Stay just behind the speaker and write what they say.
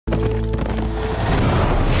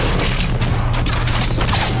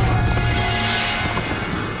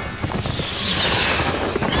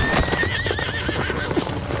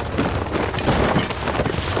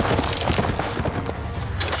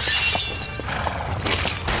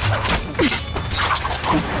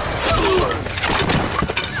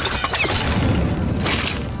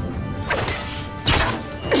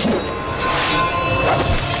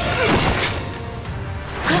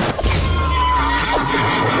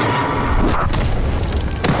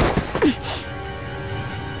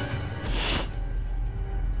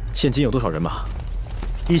现今有多少人马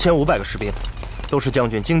？1500个士兵，都是将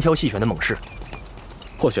军精挑细选的猛士。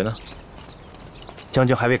霍玄呢？将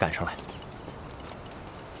军还未赶上来。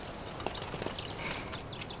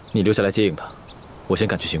你留下来接应他，我先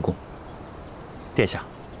赶去行宫。殿下，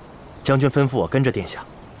将军吩咐我跟着殿下，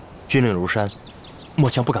军令如山，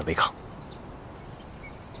末将不敢违抗。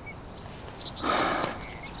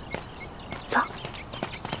走。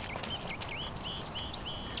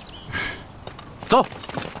走。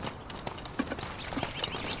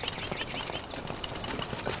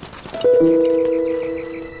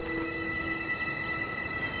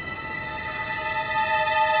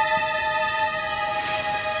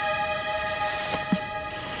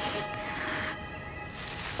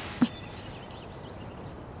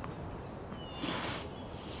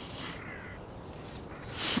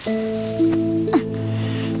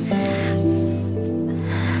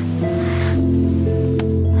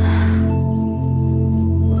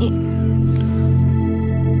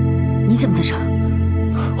你怎么在这儿？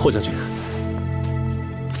霍将军，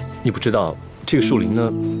你不知道这个树林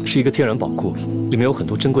呢是一个天然宝库，里面有很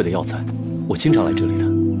多珍贵的药材，我经常来这里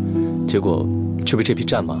的，结果却被这匹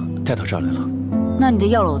战马带到这儿来了。那你的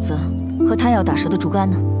药篓子和贪药打蛇的竹竿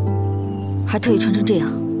呢？还特意穿成这样，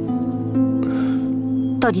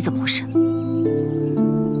到底怎么回事？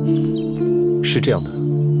是这样的，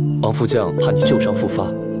王副将怕你旧伤复发，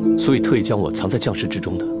所以特意将我藏在将士之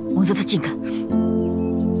中的。王泽他竟敢！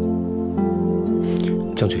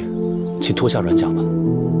将军，请脱下软甲吧。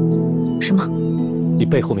什么？你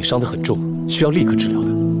背后面伤得很重，需要立刻治疗的。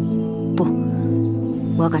不，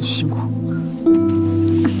我要赶去行宫。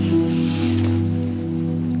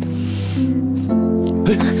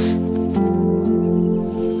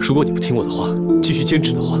如果你不听我的话，继续坚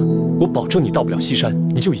持的话，我保证你到不了西山，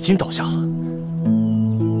你就已经倒下了。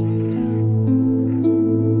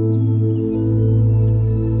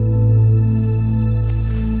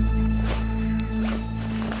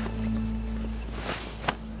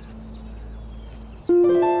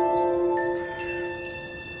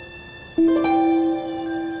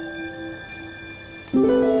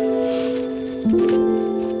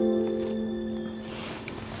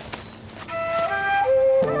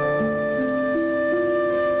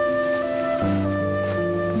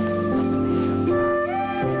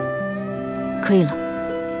可以了。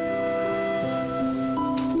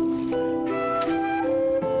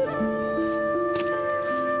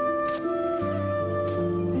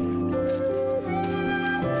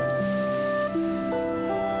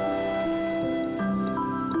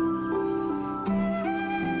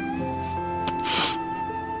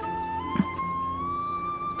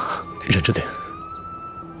忍着点。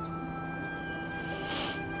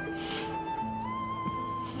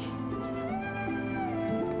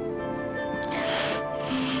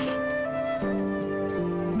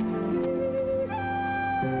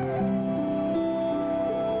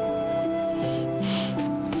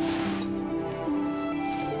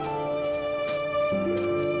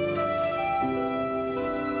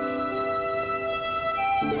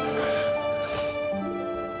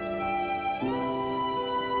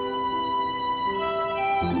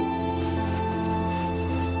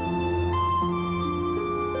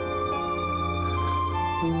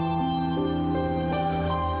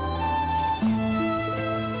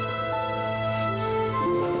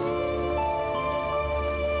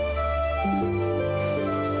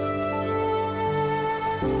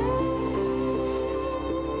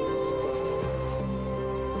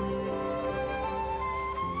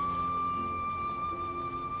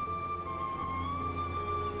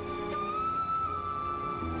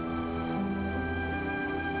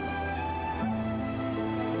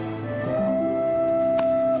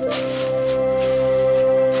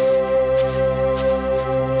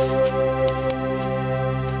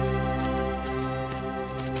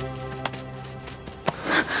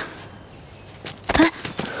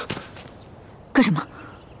干什么？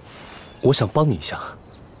我想帮你一下。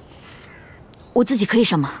我自己可以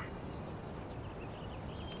上马。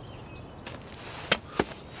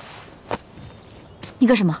你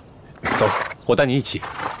干什么？走，我带你一起。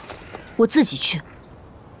我自己去。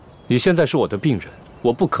你现在是我的病人，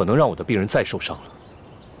我不可能让我的病人再受伤了。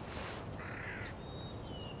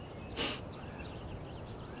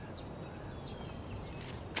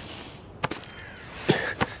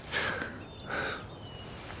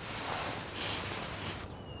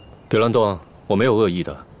别乱动，我没有恶意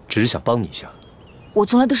的，只是想帮你一下。我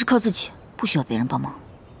从来都是靠自己，不需要别人帮忙。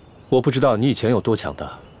我不知道你以前有多强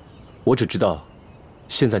大，我只知道，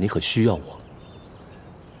现在你很需要我。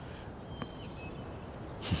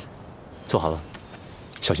坐好了，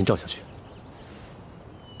小心掉下去。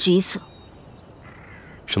只一次。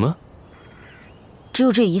什么？只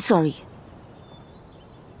有这一次而已。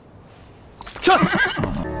是。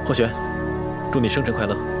霍玄，祝你生辰快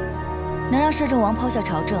乐。能让摄政王抛下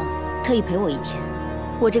朝政，特意陪我一天，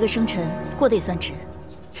我这个生辰过得也算值。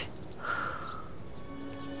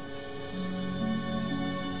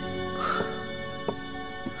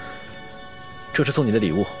这是送你的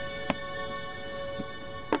礼物。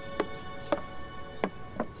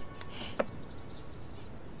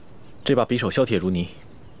这把匕首削铁如泥，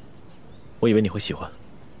我以为你会喜欢。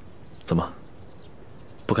怎么，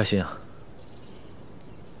不开心啊？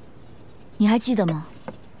你还记得吗？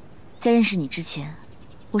在认识你之前，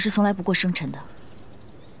我是从来不过生辰的。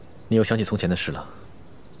你又想起从前的事了？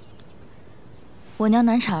我娘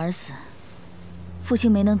难产而死，父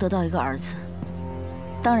亲没能得到一个儿子，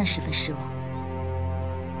当然十分失望。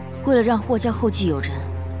为了让霍家后继有人，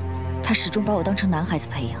他始终把我当成男孩子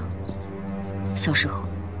培养。小时候，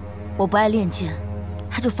我不爱练剑，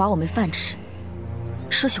他就罚我没饭吃；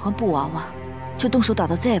说喜欢布娃娃，就动手打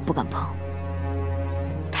到再也不敢碰。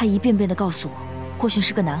他一遍遍地告诉我，霍玄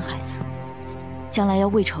是个男孩子，将来要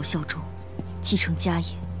为朝效忠，继承家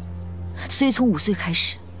业。所以从5岁开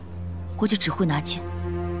始，我就只会拿剑，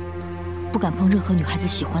不敢碰任何女孩子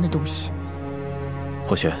喜欢的东西。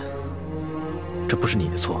霍玄，这不是你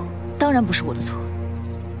的错。当然不是我的错。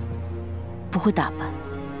不会打扮，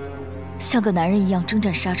像个男人一样征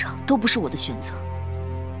战沙场，都不是我的选择。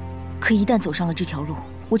可一旦走上了这条路，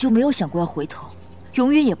我就没有想过要回头，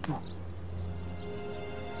永远也不。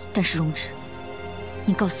但是荣止，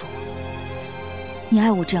你告诉我，你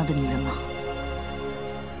爱我这样的女人吗？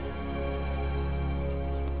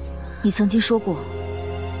你曾经说过，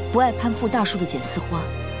不爱攀附大树的剪丝花，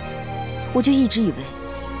我就一直以为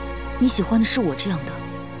你喜欢的是我这样的，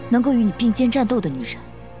能够与你并肩战斗的女人。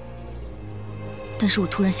但是我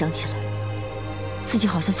突然想起来，自己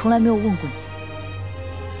好像从来没有问过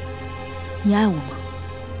你，你爱我吗？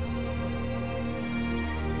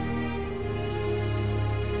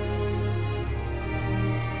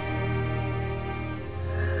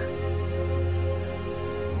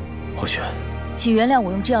霍玄，请原谅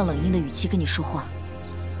我用这样冷硬的语气跟你说话。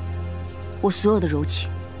我所有的柔情，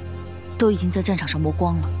都已经在战场上磨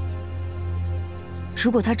光了。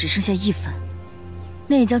如果它只剩下1分，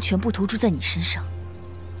那也将全部投注在你身上。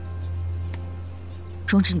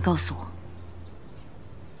荣止，你告诉我，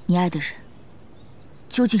你爱的人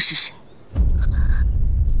究竟是谁？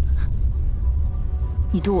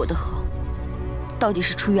你对我的好，到底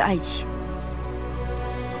是出于爱情，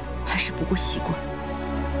还是不过习惯？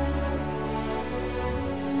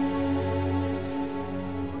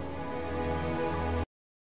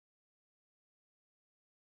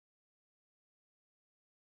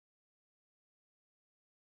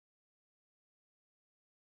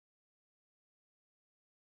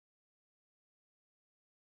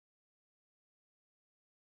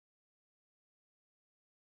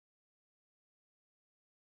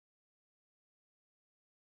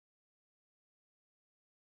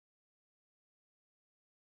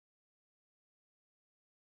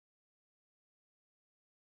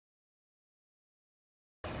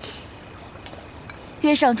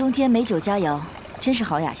月上中天，美酒佳肴，真是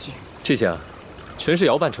好雅兴。这些啊，全是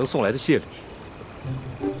姚半城送来的谢礼。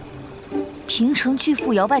平城巨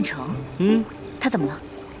富姚半城，他怎么了？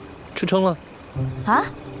吃撑了。啊？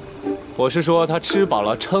我是说他吃饱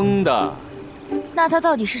了撑的。那他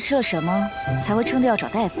到底是吃了什么才会撑得要找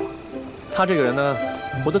大夫？他这个人呢，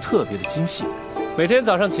活得特别的精细，每天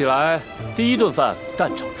早上起来第一顿饭蛋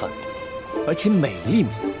炒饭，而且每粒米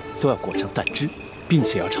都要裹上蛋汁，并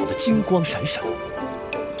且要炒得金光闪闪。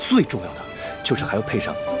最重要的就是还要配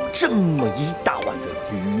上这么一大碗的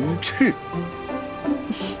鱼翅，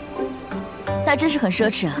那真是很奢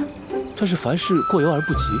侈啊。但是凡事过犹而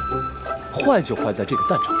不及，坏就坏在这个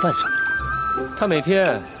蛋炒饭上。他每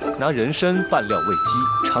天拿人参拌料喂鸡，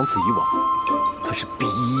长此以往，他是鼻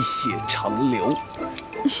血长流，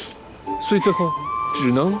所以最后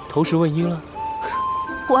只能投石问医了。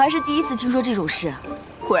我还是第一次听说这种事，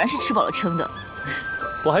果然是吃饱了撑的。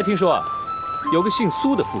我还听说啊，有个姓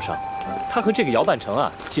苏的富商，他和这个姚半城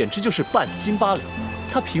啊，简直就是半斤八两。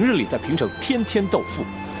他平日里在平城天天斗富，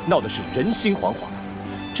闹的是人心惶惶。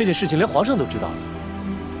这件事情连皇上都知道了。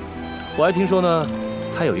我还听说呢，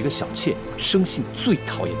他有一个小妾，生性最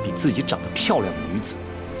讨厌比自己长得漂亮的女子，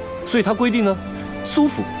所以他规定呢，苏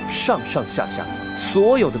府上上下下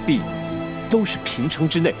所有的婢都是平城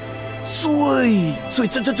之内最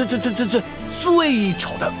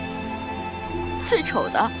丑的。最丑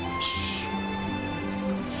的？嘘，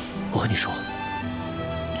我和你说，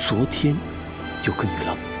昨天有个女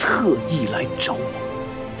郎特意来找我，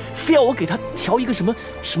非要我给她调一个什么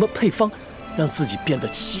配方，让自己变得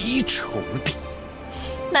奇丑无比。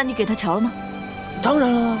那你给他调了吗？当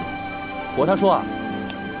然了，我他说啊，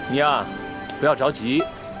你呀，不要着急，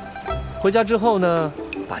回家之后呢，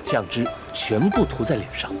把酱汁全部涂在脸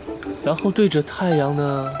上，然后对着太阳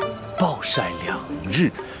呢暴晒2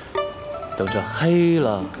日，等着黑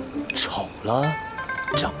了、丑了、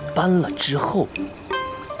长斑了之后，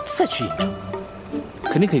再去验证，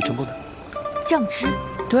肯定可以成功的。酱汁？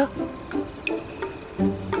对啊，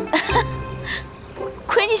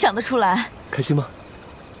亏你想得出来。开心吗？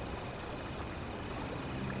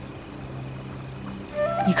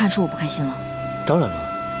你看出我不开心了？当然了，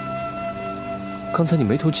刚才你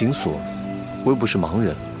眉头紧锁，我又不是盲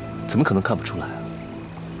人，怎么可能看不出来啊？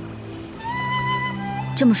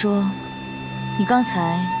这么说，你刚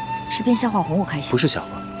才是编瞎话哄我开心？不是瞎话，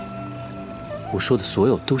我说的所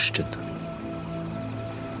有都是真的。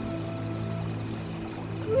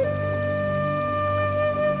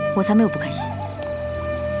我才没有不开心。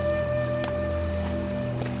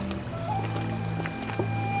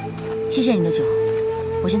谢谢你的酒，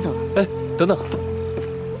我先走了。哎，等等，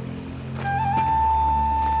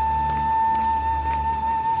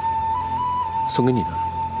送给你的，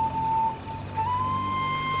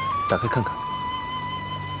打开看看。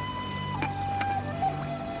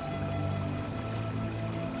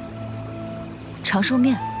长寿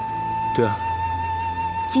面？对啊。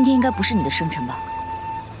今天应该不是你的生辰吧？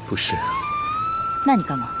不是。那你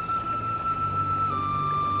干嘛？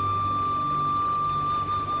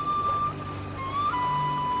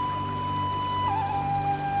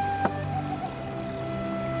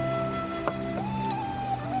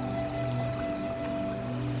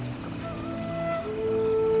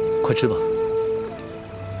快吃吧。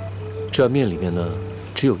这碗面里面呢，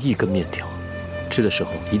只有1根面条，吃的时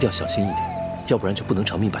候一定要小心一点，要不然就不能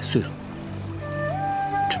长命百岁了。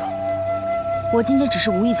吃吧。我今天只是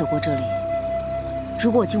无意走过这里，如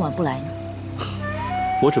果我今晚不来呢？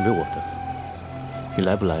我准备我的，你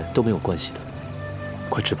来不来都没有关系的。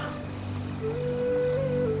快吃吧。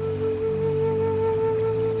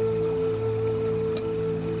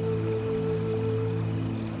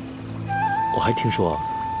我还听说啊，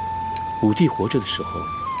武帝活着的时候，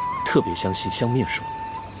特别相信香面术。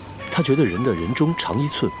他觉得人的人中长1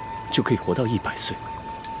寸，就可以活到100岁。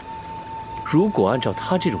如果按照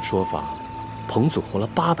他这种说法，彭祖活了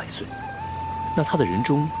800岁，那他的人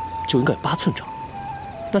中就应该有8寸长，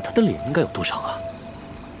那他的脸应该有多长啊？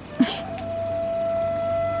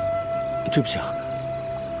对不起啊，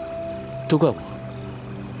都怪我，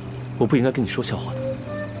我不应该跟你说笑话的，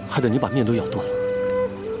害得你把面都咬断了。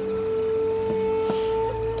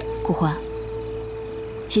顾欢，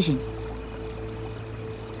谢谢你，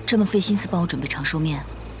这么费心思帮我准备长寿面，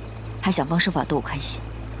还想方设法逗我开心。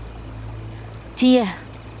今夜，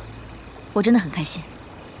我真的很开心。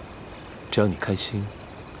只要你开心，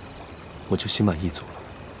我就心满意足了。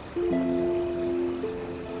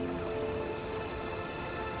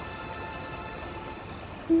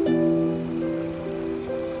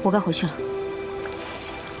我该回去了。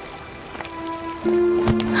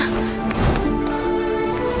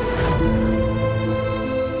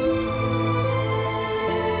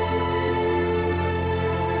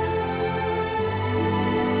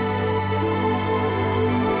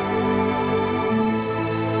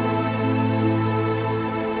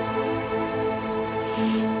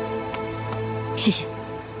谢谢。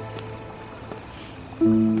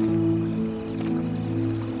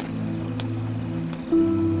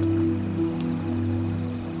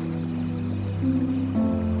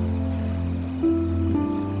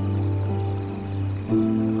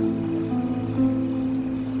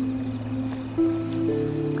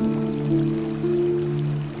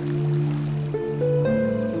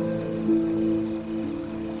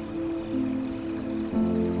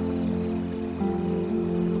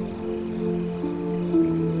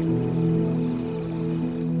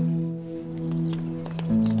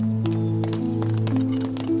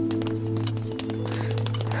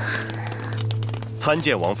参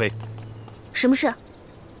见王妃。什么事？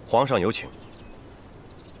皇上有请。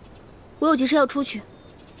我有急事要出去，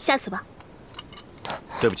下次吧。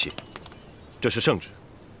对不起，这是圣旨，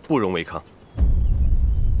不容违抗。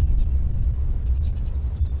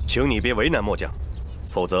请你别为难末将，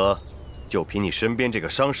否则就凭你身边这个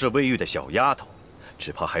伤势未愈的小丫头，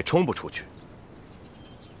只怕还冲不出去。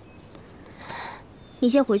你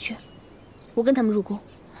先回去，我跟他们入宫。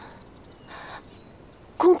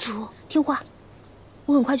公主，听话，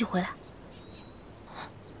我很快就回来。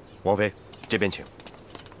王妃，这边请。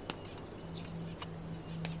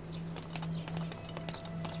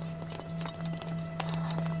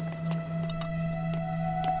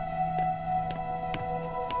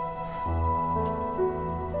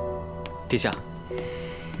殿下，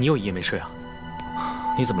你又一夜没睡啊？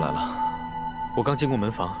你怎么来了？我刚经过门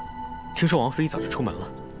房，听说王妃一早就出门了，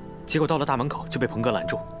结果到了大门口就被鹏哥拦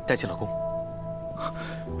住，带进了宫。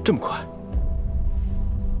这么快？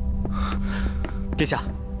殿下，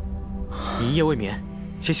你一夜未眠，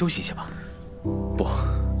先休息一下吧。不，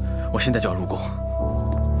我现在就要入宫。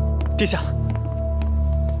殿下。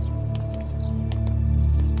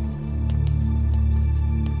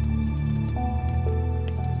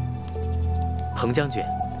 彭将军，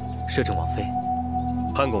摄政王妃。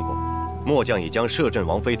潘公公，末将已将摄政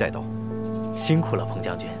王妃带到。辛苦了，彭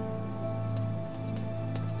将军。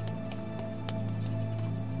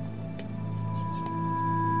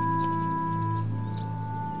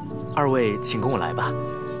二位请跟我来吧，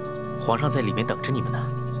皇上在里面等着你们呢。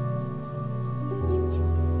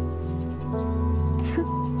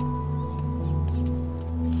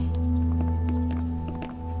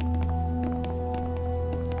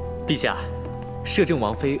陛下。 摄政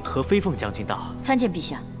王妃和飞凤将军到，参见陛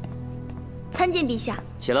下。参见陛下。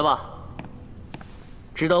起来吧。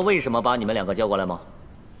知道为什么把你们两个叫过来吗？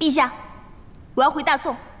陛下，我要回大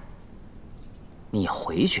宋。你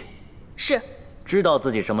回去？是。知道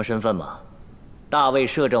自己什么身份吗？大魏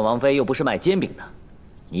摄政王妃又不是卖煎饼的，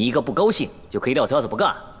你一个不高兴就可以撂挑子不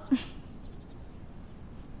干。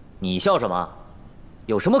你笑什么？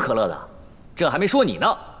有什么可乐的？这还没说你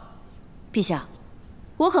呢。陛下，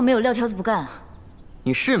我可没有撂挑子不干啊。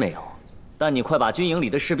 你是没有，但你快把军营里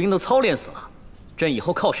的士兵都操练死了，朕以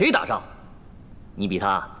后靠谁打仗？你比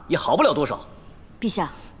他也好不了多少。陛下，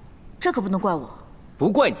这可不能怪我。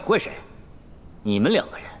不怪你，怪谁？你们两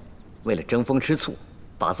个人为了争风吃醋，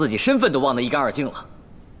把自己身份都忘得一干二净了。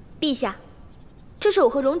陛下，这是我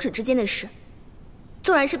和容止之间的事，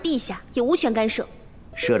纵然是陛下，也无权干涉。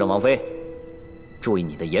摄政王妃，注意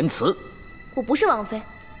你的言辞。我不是王妃，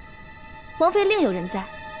王妃另有人在，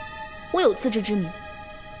我有自知之明。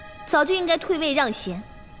 早就应该退位让贤，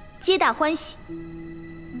皆大欢喜。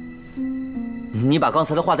你把刚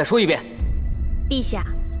才的话再说一遍。陛下，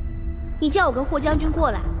你叫我跟霍将军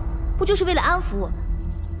过来，不就是为了安抚我们？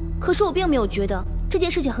可是我并没有觉得这件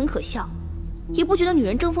事情很可笑，也不觉得女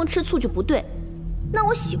人争风吃醋就不对。那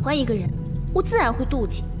我喜欢一个人，我自然会妒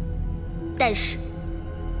忌。但是，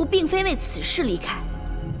我并非为此事离开，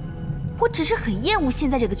我只是很厌恶现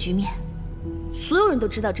在这个局面，所有人都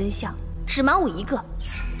知道真相。 只瞒我一个，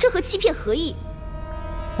这和欺骗何异？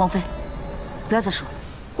王妃，不要再说了。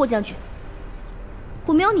霍将军，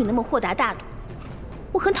我没有你那么豁达大度，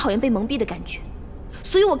我很讨厌被蒙蔽的感觉，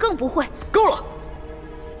所以我更不会。够了，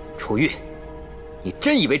楚玉，你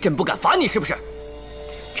真以为朕不敢罚你是不是？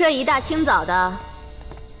这一大清早的，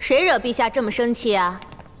谁惹陛下这么生气啊？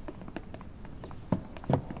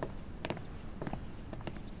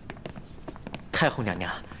太后娘娘，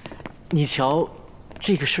你瞧。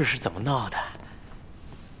 这个事儿是怎么闹的？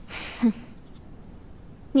哼，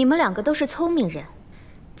你们两个都是聪明人，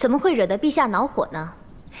怎么会惹得陛下恼火呢？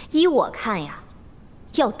依我看呀，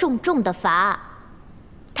要重重的罚。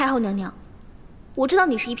太后娘娘，我知道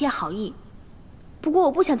你是一片好意，不过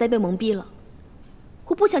我不想再被蒙蔽了，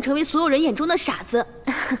我不想成为所有人眼中的傻子。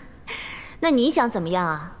那你想怎么样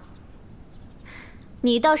啊？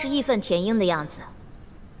你倒是义愤填膺的样子，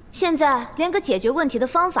现在连个解决问题的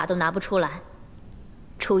方法都拿不出来。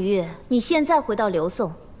 楚玉，你现在回到刘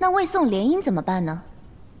宋，那魏宋联姻怎么办呢？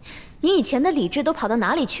你以前的理智都跑到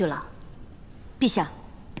哪里去了？陛下，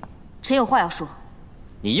臣有话要说。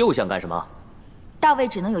你又想干什么？大魏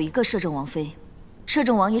只能有一个摄政王妃，摄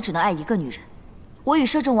政王也只能爱一个女人。我与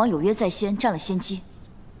摄政王有约在先，占了先机。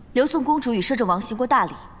刘宋公主与摄政王行过大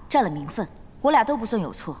礼，占了名分，我俩都不算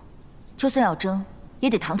有错。就算要争，也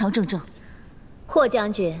得堂堂正正。霍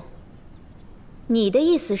将军。 你的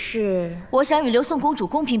意思是，我想与刘宋公主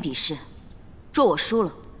公平比试，若我输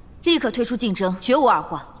了，立刻退出竞争，绝无二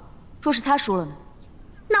话；若是她输了呢？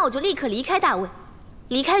那我就立刻离开大魏，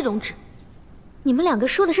离开容止。你们两个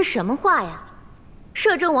说的是什么话呀？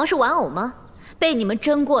摄政王是玩偶吗？被你们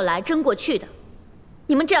争过来争过去的，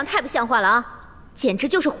你们这样太不像话了啊！简直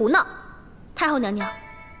就是胡闹！太后娘娘，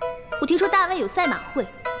我听说大魏有赛马会，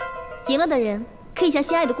赢了的人可以向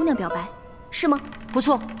心爱的姑娘表白，是吗？不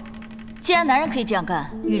错。 既然男人可以这样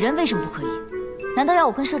干，女人为什么不可以？难道要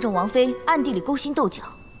我跟摄政王妃暗地里勾心斗角，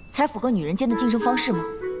才符合女人间的竞争方式吗？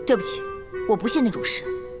对不起，我不信那种事。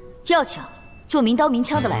要抢就明刀明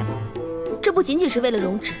枪的来吧。这不仅仅是为了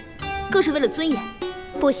容止，更是为了尊严。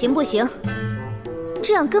不行不行，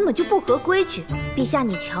这样根本就不合规矩。陛下，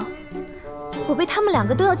你瞧，我被他们两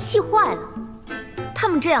个都要气坏了。他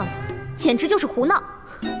们这样子，简直就是胡闹。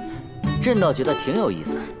朕倒觉得挺有意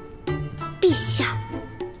思。陛下。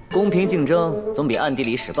 公平竞争总比暗地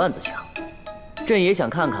里使绊子强。朕也想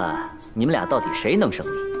看看你们俩到底谁能胜利？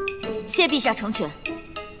谢陛下成全。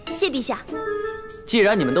谢陛下。既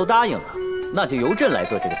然你们都答应了，那就由朕来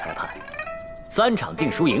做这个裁判，3场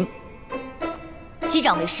定输赢。击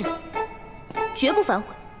掌为誓，绝不反悔。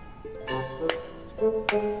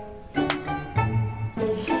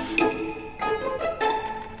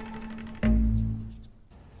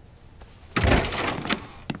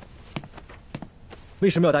为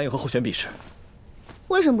什么要答应和后选比试？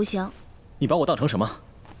为什么不行？你把我当成什么？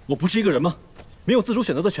我不是一个人吗？没有自主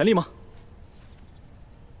选择的权利吗？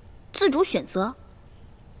自主选择？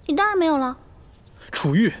你当然没有了。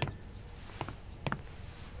楚玉，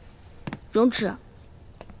荣止，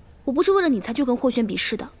我不是为了你才去跟霍轩比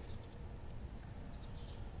试的。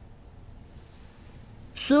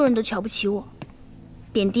所有人都瞧不起我，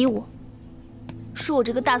贬低我，说我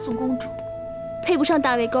这个大宋公主配不上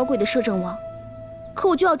大位高贵的摄政王。可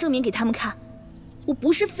我就要证明给他们看，我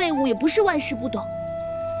不是废物，也不是万事不懂。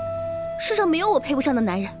世上没有我配不上的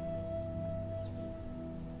男人。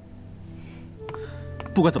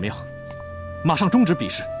不管怎么样，马上终止比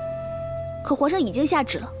试。可皇上已经下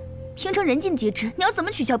旨了，平城人尽皆知，你要怎么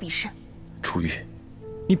取消比试？楚玉，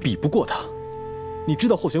你比不过他。你知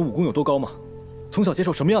道霍玄武功有多高吗？从小接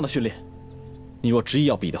受什么样的训练？你若执意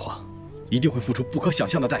要比的话，一定会付出不可想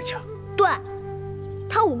象的代价。对，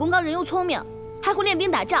他武功高，人又聪明，还会练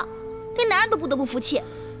兵打仗，连男人都不得不服气。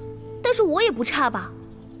但是我也不差吧？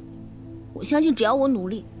我相信只要我努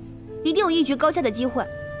力，一定有一决高下的机会。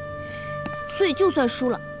所以就算输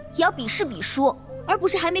了，也要比试比输，而不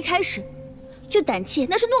是还没开始就胆怯，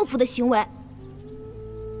那是懦夫的行为。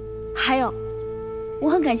还有，我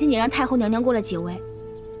很感谢你让太后娘娘过来解围，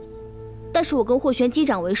但是我跟霍玄击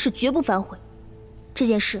掌为誓，绝不反悔。这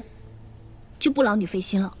件事就不劳你费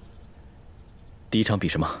心了。第一场比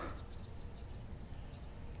什么？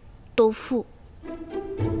斗富。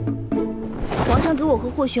皇上给我和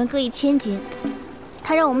霍玄各1000金，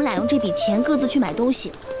他让我们俩用这笔钱各自去买东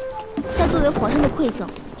西，再作为皇上的馈赠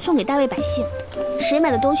送给大魏百姓。谁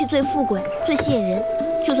买的东西最富贵、最吸引人，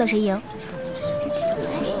就算谁赢。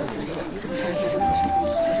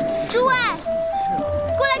诸位，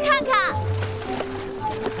过来看看，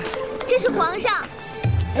这是皇上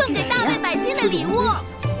送给大魏百姓的礼物。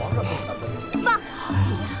放。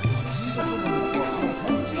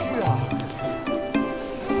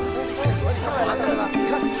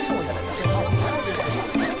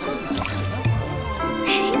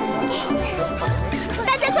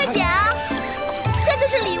大家快捡啊！这就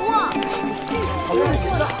是礼物。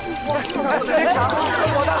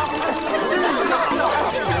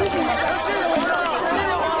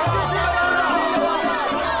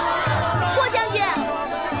霍将军，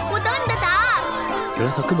我等你的答案。原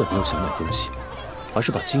来他根本没有想买东西，而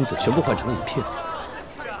是把金子全部换成了银片。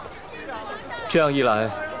这样一来，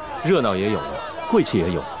热闹也有了，贵气也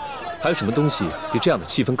有了，还有什么东西比这样的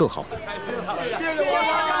气氛更好呢？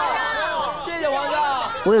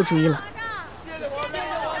我有主意了。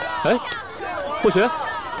哎，霍玄，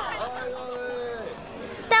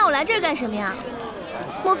带我来这儿干什么呀？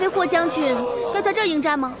莫非霍将军要在这儿应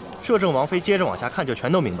战吗？摄政王妃接着往下看就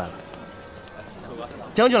全都明白了。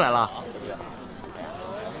将军来了。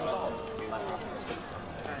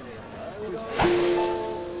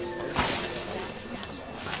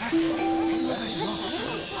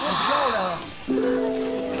好漂亮啊！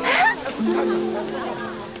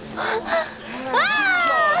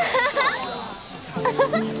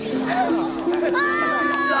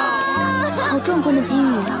好壮观的金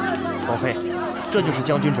鱼啊！王妃，这就是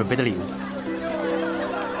将军准备的礼物。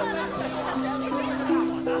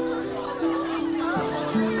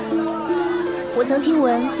我曾听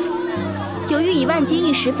闻，有欲以万金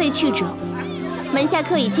玉石废去者，门下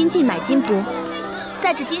客以金进买金帛，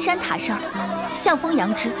再至金山塔上，向风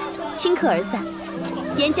扬之，顷刻而散，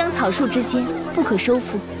沿江草树之间，不可收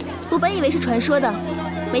复。我本以为是传说的，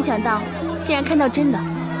没想到竟然看到真的。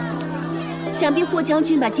想必霍将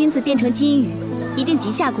军把金子变成金羽，一定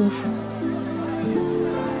极下功夫。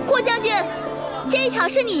霍将军，这一场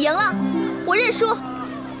是你赢了，我认输。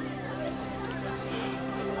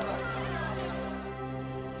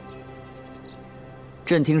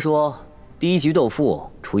朕听说第一局斗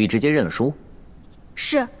富，楚玉直接认了输。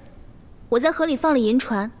是，我在河里放了银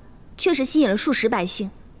船，确实吸引了数十百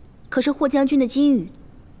姓。可是霍将军的金羽，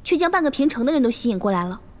却将半个平城的人都吸引过来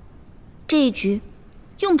了。这一局，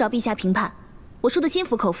用不着陛下评判，我输得心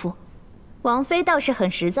服口服。王妃倒是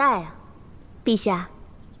很实在啊，陛下，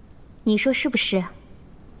你说是不是？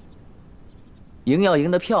赢要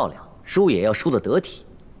赢得漂亮，输也要输得得体。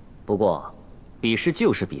不过，比试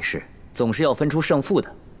就是比试，总是要分出胜负的。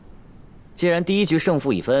既然第一局胜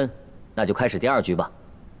负已分，那就开始第二局吧。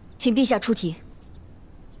请陛下出题。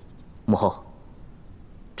母后，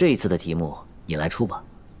这一次的题目你来出吧。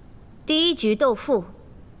第一局斗富，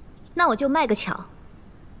那我就卖个巧。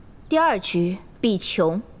第二局比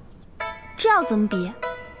穷，这要怎么比？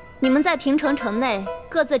你们在平城城内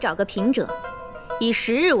各自找个贫者，以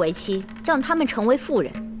10日为期，让他们成为富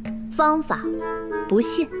人。方法不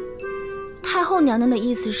限。太后娘娘的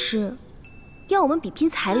意思是，要我们比拼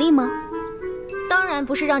财力吗？当然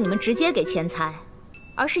不是让你们直接给钱财，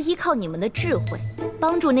而是依靠你们的智慧，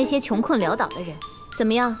帮助那些穷困潦倒的人。怎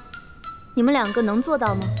么样？你们2个能做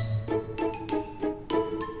到吗？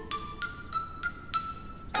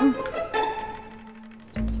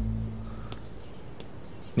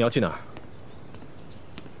你要去哪儿？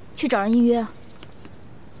去找人应约啊。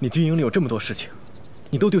你军营里有这么多事情，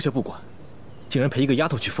你都丢下不管，竟然陪一个丫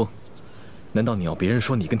头去疯，难道你要别人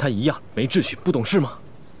说你跟她一样没秩序、不懂事吗？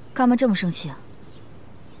干嘛这么生气啊？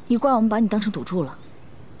你怪我们把你当成赌注了，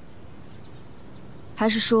还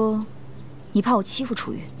是说你怕我欺负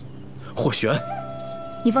楚玉？霍玄，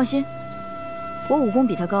你放心，我武功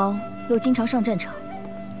比他高，又经常上战场，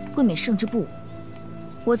未免胜之不武。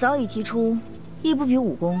我早已提出，一不比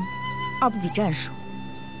武功，二不比战术，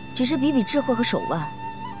只是比智慧和手腕。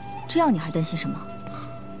这样你还担心什么？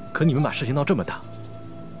可你们把事情闹这么大，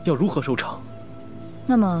要如何收场？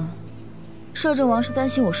那么，摄政王是担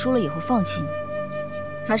心我输了以后放弃你，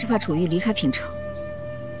还是怕楚玉离开平城？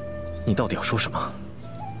你到底要说什么？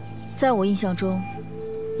在我印象中，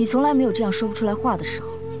你从来没有这样说不出来话的时候，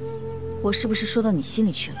我是不是说到你心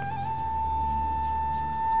里去了？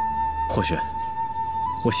霍玄，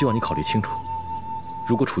我希望你考虑清楚，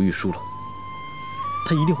如果楚玉输了，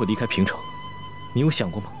他一定会离开平城。你有想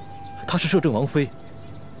过吗？她是摄政王妃，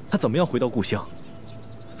她怎么样回到故乡？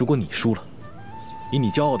如果你输了，以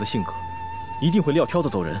你骄傲的性格，一定会撂挑子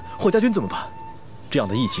走人。霍家军怎么办？这样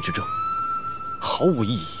的意气之争，毫无意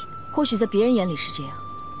义。或许在别人眼里是这样，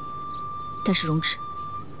但是容止，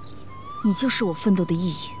你就是我奋斗的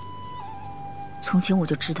意义。从前我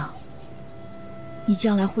就知道，你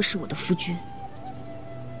将来会是我的夫君，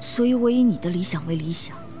所以我以你的理想为理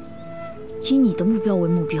想，以你的目标为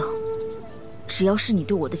目标。只要是你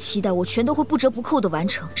对我的期待，我全都会不折不扣地完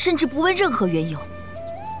成，甚至不问任何缘由。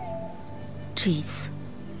这一次，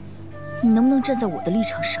你能不能站在我的立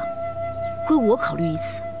场上，为我考虑一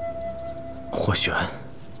次？霍玄，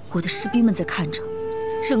我的士兵们在看着，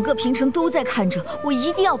整个平城都在看着，我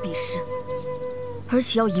一定要比试，而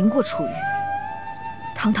且要赢过楚玉，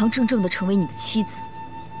堂堂正正地成为你的妻子。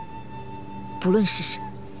不论是谁，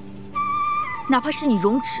哪怕是你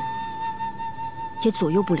容止，也左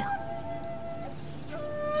右不了。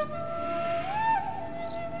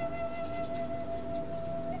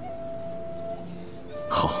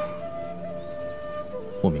好，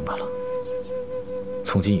我明白了。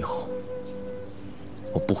从今以后，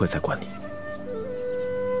我不会再管你。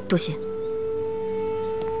多谢。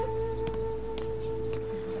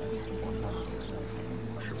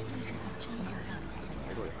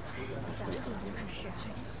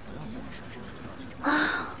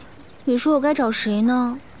啊，你说我该找谁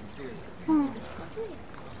呢？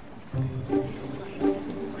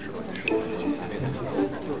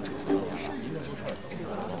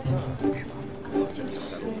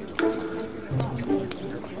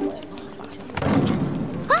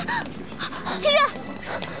清月，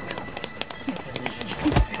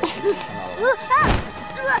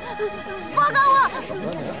放开我！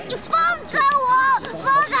你放开我！放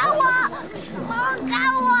开我！放开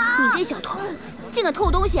我！你这小偷，竟敢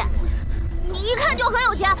偷东西！你一看就很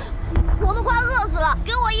有钱，我都快饿死了，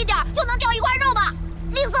给我一点就能掉一块肉吧！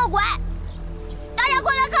吝啬鬼！大家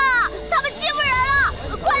快来看啊，他们欺负人了！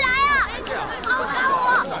快来啊！放开我！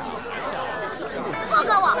放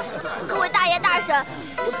开我！各位大爷大婶，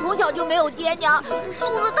我从小就没有爹娘，肚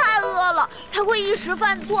子太饿了，才会一时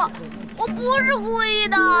犯错。我不是故意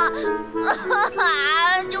的，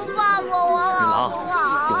就放过我好不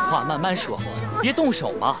好？有话慢慢说，别动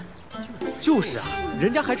手嘛。就是啊，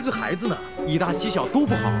人家还是个孩子呢，以大欺小都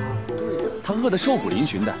不好啊。他饿得瘦骨嶙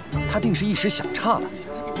峋的，他定是一时想差了，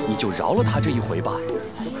你就饶了他这一回吧。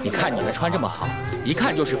你看你们穿这么好，一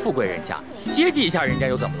看就是富贵人家，接济一下人家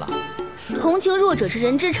又怎么了？同情弱者是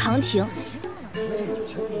人之常情，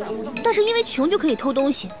但是因为穷就可以偷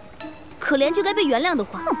东西，可怜就该被原谅的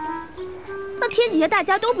话，那天底下大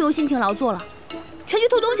家都不用辛勤劳作了，全去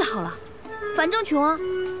偷东西好了。反正穷啊，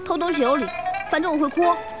偷东西有理，反正我会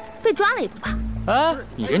哭，被抓了也不怕。哎，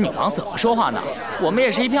你这女王怎么说话呢？我们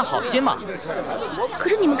也是一片好心嘛。可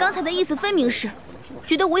是你们刚才的意思分明是，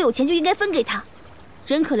觉得我有钱就应该分给他，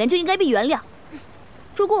人可怜就应该被原谅。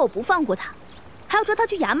如果我不放过他，还要抓他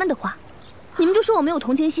去衙门的话，你们就说我没有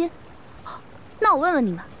同情心。那我问问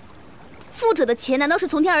你们，富者的钱难道是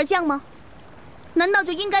从天而降吗？难道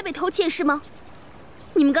就应该被偷窃是吗？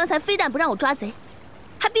你们刚才非但不让我抓贼，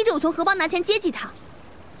还逼着我从荷包拿钱接济他，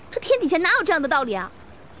这天底下哪有这样的道理啊？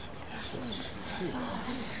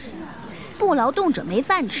不劳动者没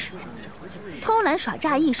饭吃，偷懒耍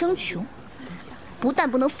诈一生穷。不但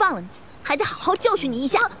不能放了你，还得好好教训你一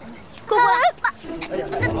下。给我过来！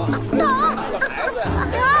疼！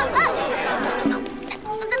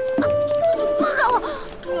放开我！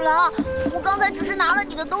女郎，我刚才只是拿了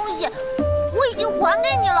你的东西，我已经还给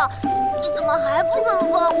你了，你怎么还不肯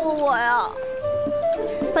放过我呀？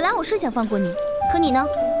本来我是想放过你，可你呢，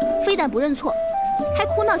非但不认错，还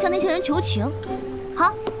哭闹向那些人求情。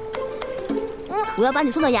好，我要把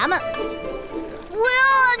你送到衙门。不要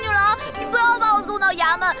啊，女郎，你不要把我送到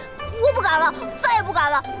衙门！我不敢了，再也不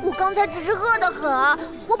敢了。我刚才只是饿得很啊，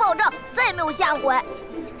我保证再也没有下回。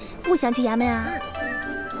不想去衙门啊？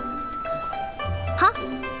好，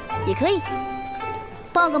也可以。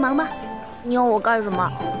帮我个忙吧。你要我干什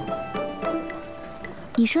么？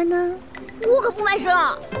你说呢？我可不卖身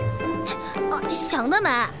啊！想得美，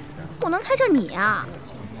我能开着你啊？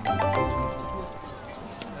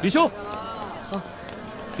李兄，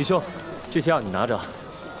李兄，这些药你拿着，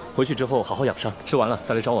回去之后好好养伤，吃完了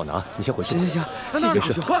再来找我拿。你先回去。行，谢谢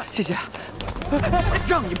师傅，谢谢。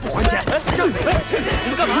让你不还钱，让你不还钱，你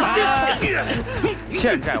们干嘛？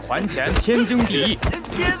欠债还钱，天经地义。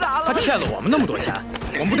别打了！他欠了我们那么多钱，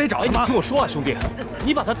我们不得找他吗？听我说啊，兄弟，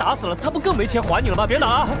你把他打死了，他不更没钱还你了吗？别打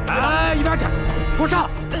啊！哎，一边去，给我上！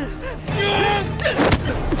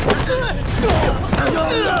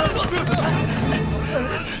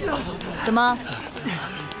怎么，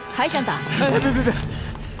还想打？哎，别！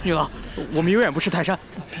女郎，我们有眼不识泰山，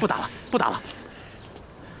不打了。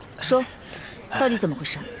说，到底怎么回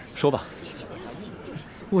事？说吧。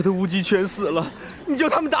我的乌鸡全死了，你叫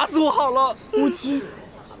他们打死我好了。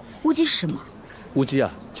乌鸡是什么？乌鸡啊，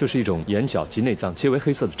就是一种眼角及内脏皆为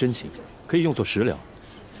黑色的珍禽，可以用作食疗。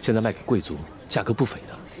现在卖给贵族，价格不菲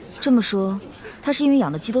的。这么说，他是因为养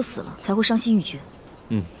的鸡都死了，才会伤心欲绝。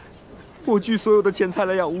我聚所有的钱财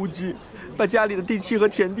来养乌鸡，把家里的地契和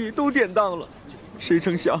田地都典当了，谁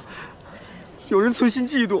成想，有人存心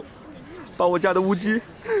嫉妒，把我家的乌鸡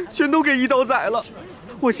全都给一刀宰了。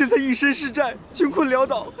我现在一身是债，穷困潦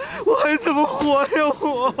倒，我还怎么活呀？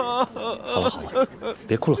我好了，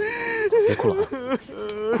别哭了啊，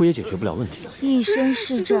哭也解决不了问题的。一身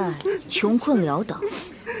是债，穷困潦倒。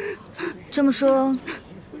这么说，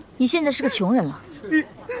你现在是个穷人了？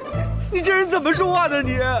你这人怎么说话的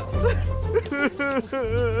你？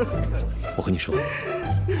我和你说，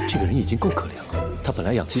这个人已经够可怜了。他本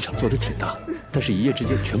来养鸡场做得挺大，但是一夜之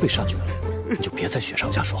间全被杀绝了。你就别再雪上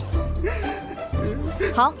加霜了。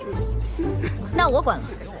好，那我管了。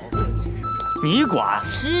你管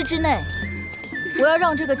？10日之内，我要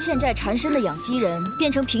让这个欠债缠身的养鸡人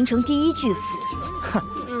变成平城第一巨富。哼，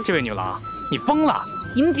这位女郎，你疯了！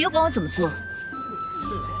你们别管我怎么做。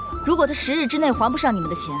如果他10日之内还不上你们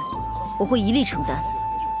的钱，我会一力承担。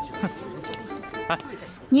哎，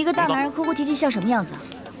你一个大男人哭哭啼啼像什么样子啊？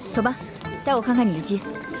走吧，带我看看你的鸡。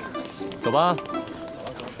走吧。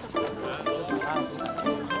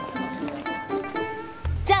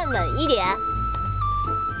站稳一点，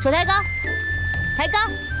手抬高，抬高，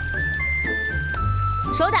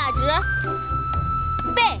手打直，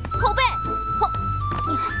背后背后。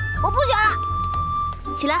我不学了，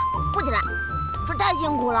起来，不起来，这太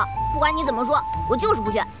辛苦了。不管你怎么说，我就是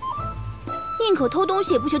不学。宁可偷东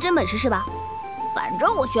西也不学真本事是吧？反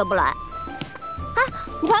正我学不来。哎，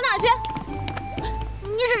你跑哪儿去？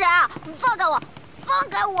你是谁啊？放开我！放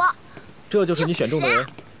开我！这就是你选中的人？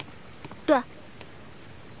对。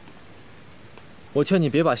我劝你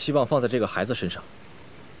别把希望放在这个孩子身上，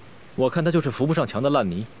我看他就是扶不上墙的烂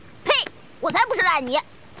泥。呸！我才不是烂泥！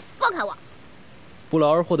放开我！不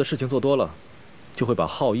劳而获的事情做多了，就会把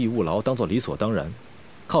好逸恶劳当作理所当然，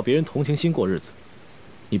靠别人同情心过日子。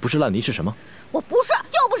你不是烂泥是什么？我不是，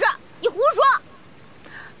就不是！你胡说！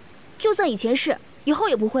就算以前是，以后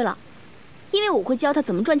也不会了，因为我会教他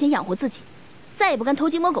怎么赚钱养活自己，再也不干偷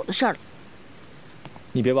鸡摸狗的事儿了。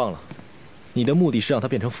你别忘了，你的目的是让他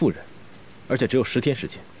变成富人，而且只有10天时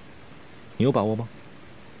间。你有把握吗？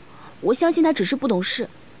我相信他只是不懂事，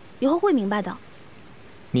以后会明白的。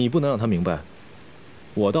你不能让他明白，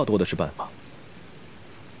我倒多的是办法。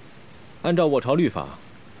按照我朝律法，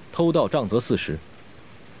偷盗杖责40，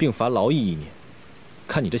并罚劳役1年。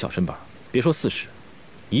看你这小身板，别说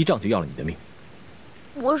40，1杖就要了你的命。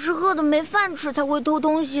我是饿得没饭吃才会偷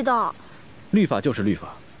东西的。律法就是律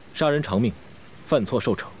法，杀人偿命，犯错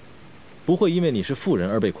受惩，不会因为你是富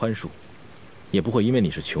人而被宽恕，也不会因为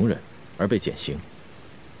你是穷人而被减刑。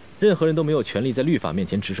任何人都没有权利在律法面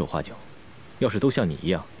前指手画脚，要是都像你一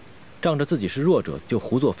样，仗着自己是弱者就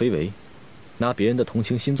胡作非为，拿别人的同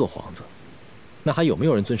情心做幌子，那还有没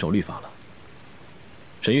有人遵守律法了？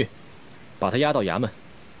沈玉，把他押到衙门，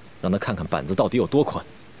让他看看板子到底有多宽。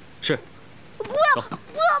是。不要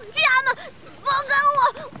去衙门，放开我！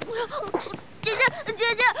姐姐，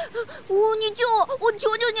你救我，我求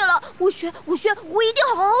求你了，我学，我一定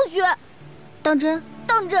好好学。当真。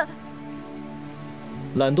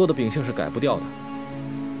懒惰的秉性是改不掉的。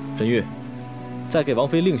沈玉，再给王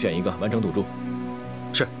妃另选一个完成赌注。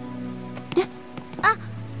是。啊！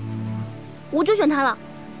我就选他了，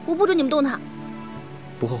我不准你们动他。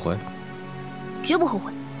不后悔？绝不后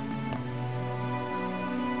悔。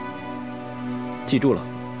记住了，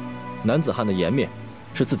男子汉的颜面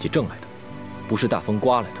是自己挣来的，不是大风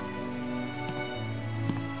刮来的。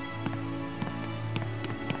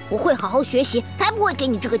我会好好学习，才不会给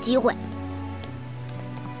你这个机会。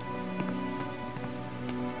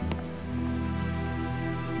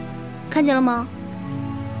看见了吗？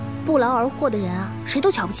不劳而获的人啊，谁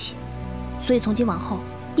都瞧不起。所以从今往后，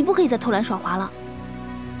你不可以再偷懒耍滑了。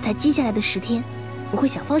在接下来的10天，我会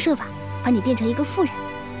想方设法把你变成一个富人。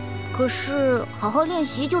可是好好练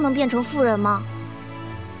习就能变成富人吗？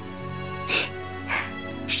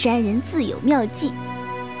山人自有妙计。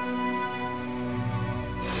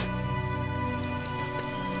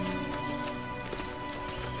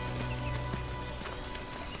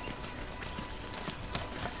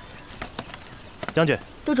将军，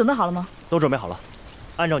都准备好了吗？都准备好了，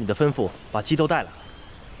按照你的吩咐把鸡都带来了。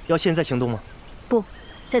要现在行动吗？不，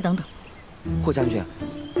再等等。霍将军，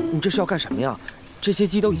你这是要干什么呀？这些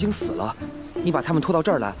鸡都已经死了，你把它们拖到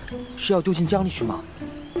这儿来，是要丢进江里去吗？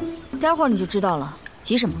待会儿你就知道了，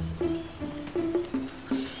急什么？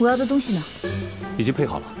我要的东西呢？已经配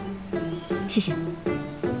好了。谢谢。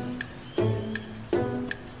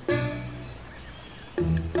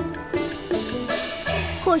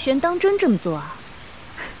霍玄当真这么做啊？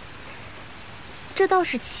这倒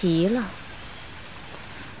是奇了。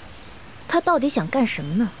他到底想干什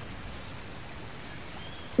么呢？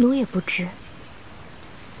奴也不知。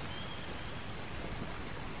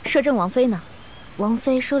摄政王妃呢？王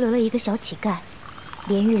妃收留了一个小乞丐，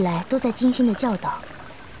连日来都在精心的教导，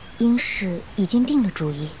应是已经定了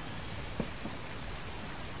主意。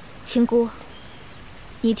亲姑，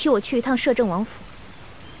你替我去一趟摄政王府，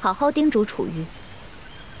好好叮嘱楚玉，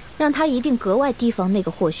让他一定格外提防那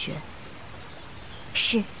个霍玄。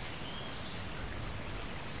是。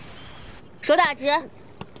手打直，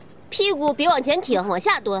屁股别往前挺，往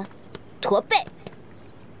下蹲，驼背，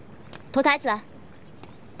头抬起来，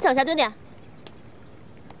再往下蹲点。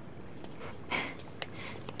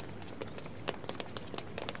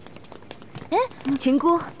哎，秦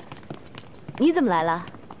姑，你怎么来了？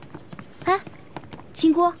哎，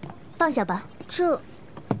秦姑，放下吧。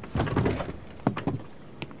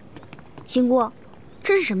秦姑，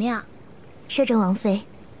这是什么呀？摄政王妃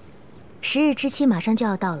，10日之期马上就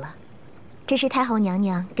要到了，这是太后娘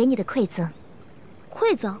娘给你的馈赠。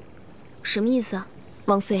馈赠？什么意思啊？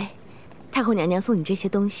王妃，太后娘娘送你这些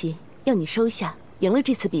东西，要你收下，赢了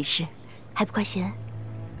这次比试，还不快些？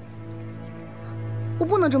我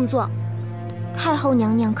不能这么做。太后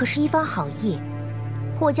娘娘可是一番好意，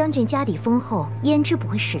霍将军家底丰厚，胭脂不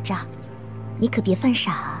会使诈，你可别犯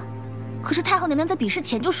傻啊。可是太后娘娘在比试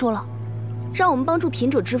前就说了，让我们帮助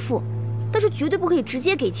贫者致富，但是绝对不可以直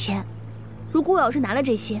接给钱。如果我要是拿了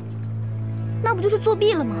这些，那不就是作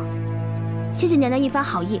弊了吗？谢谢娘娘一番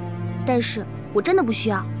好意，但是我真的不需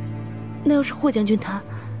要。那要是霍将军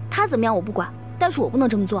他怎么样我不管，但是我不能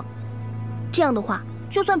这么做。这样的话，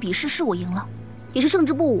就算比试是我赢了，也是胜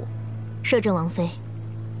之不武。摄政王妃，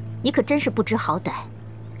你可真是不知好歹。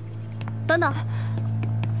等等，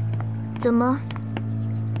怎么，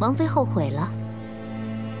王妃后悔了？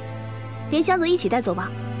连箱子一起带走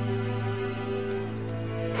吧。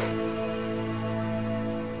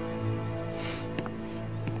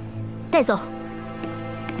带走。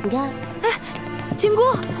你看，哎，金姑，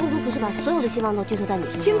公主可是把所有的希望都寄托在你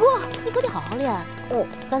身上。金姑，你可得好好练。哦，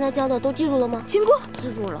刚才教的都记住了吗？金姑，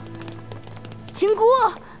记住了。金姑，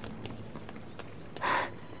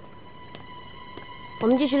我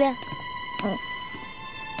们继续练。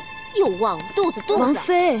又忘了肚子。王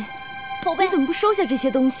妃，后背，你怎么不收下这些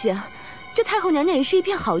东西啊？这太后娘娘也是一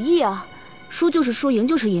片好意啊。输就是输，赢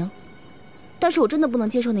就是赢，但是我真的不能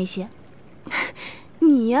接受那些。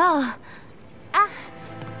你呀，啊，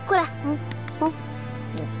过来。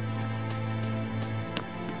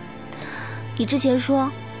你之前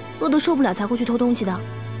说饿得受不了才会去偷东西的，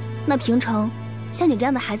那平城像你这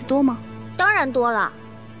样的孩子多吗？当然多了。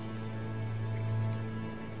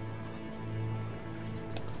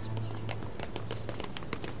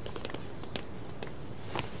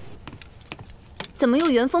怎么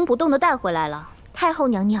又原封不动的带回来了？太后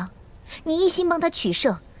娘娘，你一心帮他取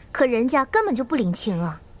胜，可人家根本就不领情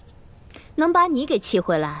啊！能把你给气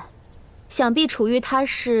回来，想必楚玉他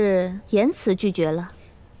是言辞拒绝了。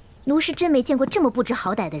奴是真没见过这么不知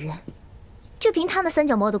好歹的人，就凭他那三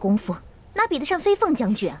脚猫的功夫，哪比得上飞凤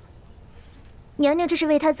将军啊？娘娘这是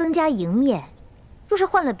为他增加赢面，若是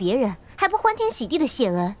换了别人，还不欢天喜地的谢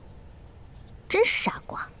恩？真傻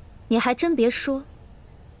瓜！你还真别说，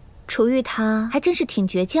楚玉他还真是挺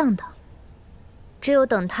倔强的。只有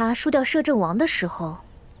等他输掉摄政王的时候，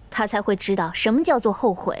他才会知道什么叫做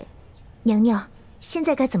后悔。娘娘，现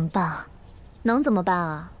在该怎么办啊？能怎么办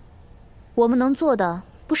啊？我们能做的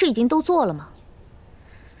不是已经都做了吗？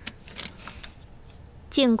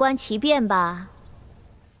静观其变吧。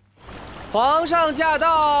皇上驾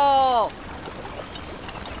到！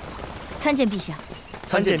参见陛下。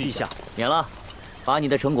参见陛下。免了，把你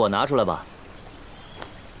的成果拿出来吧。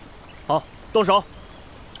好，动手。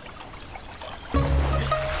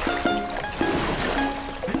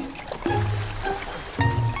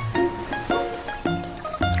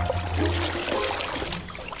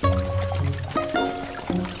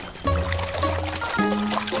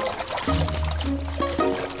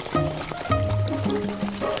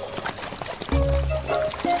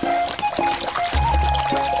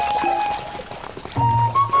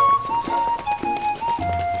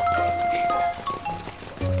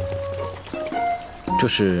这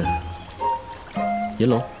是银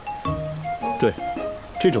龙。对，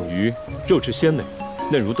这种鱼肉质鲜美，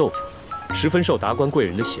嫩如豆腐，十分受达官贵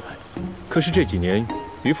人的喜爱。可是这几年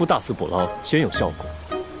渔夫大肆捕捞，鲜有效果。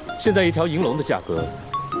现在一条银龙的价格，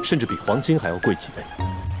甚至比黄金还要贵几倍。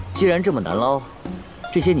既然这么难捞，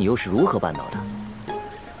这些你又是如何办到的？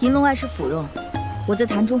银龙爱吃腐肉，我在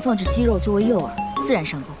坛中放置鸡肉作为诱饵，自然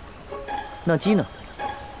上钩。那鸡呢？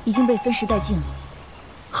已经被分食殆尽了。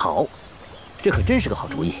好。这可真是个好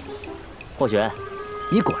主意，霍玄，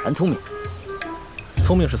你果然聪明。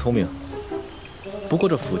聪明是聪明，不过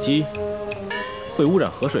这腐鸡会污染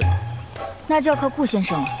河水吗？那就要靠顾先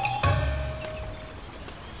生了。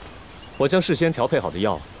我将事先调配好的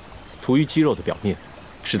药涂于鸡肉的表面，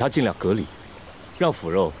使它尽量隔离，让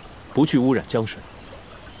腐肉不去污染江水。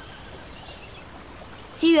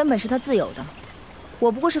鸡原本是他自有的，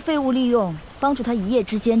我不过是废物利用，帮助他一夜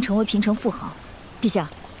之间成为平城富豪。陛下。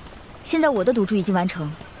现在我的赌注已经完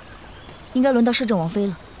成，应该轮到摄政王妃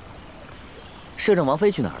了。摄政王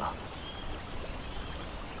妃去哪儿了？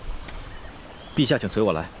陛下，请随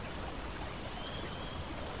我来。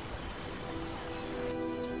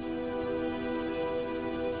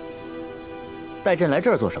带朕来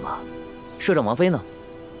这儿做什么？摄政王妃呢？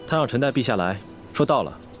他让臣带陛下来，说到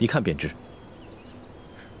了，一看便知。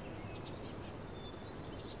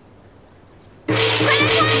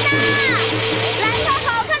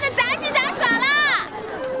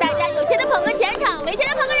捧个钱场，没钱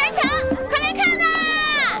的捧个人场，快来看呐！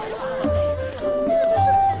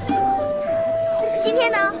今天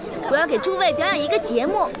呢，我要给诸位表演一个节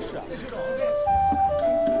目。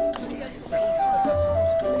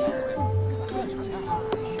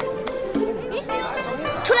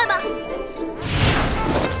出来吧！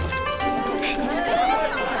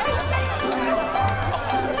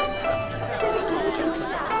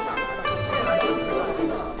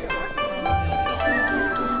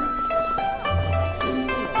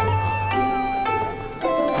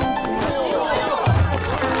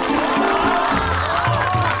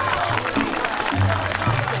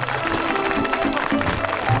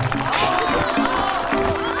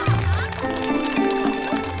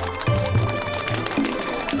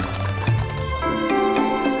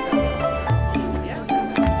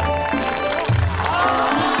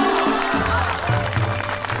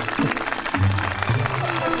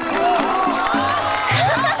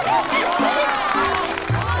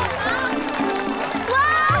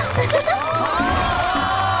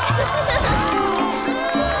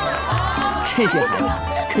这些孩子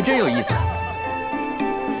可真有意思。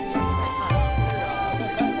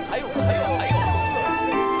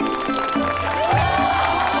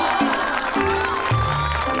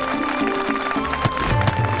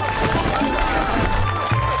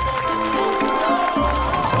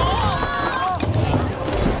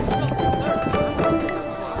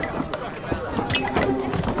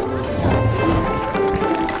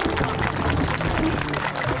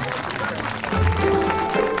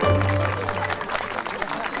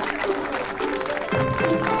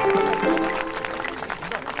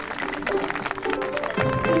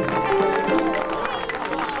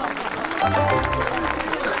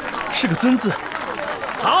是个尊字。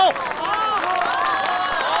好，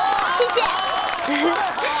谢谢，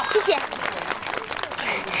谢谢。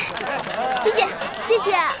谢谢，谢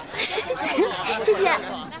谢，谢谢。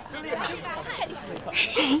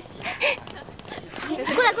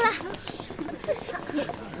过来，过来。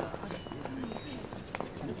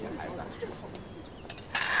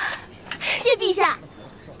谢陛下。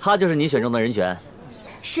他就是你选中的人选。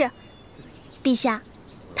是，陛下，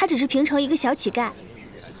他只是平城一个小乞丐，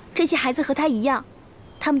这些孩子和他一样，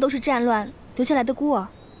他们都是战乱留下来的孤儿，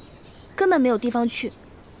根本没有地方去，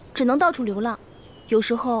只能到处流浪，有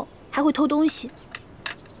时候还会偷东西。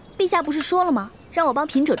陛下不是说了吗？让我帮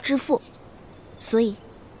贫者致富，所以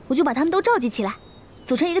我就把他们都召集起来，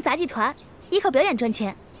组成一个杂技团，依靠表演赚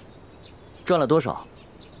钱。赚了多少？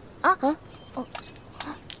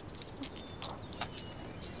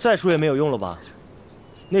再说也没有用了吧？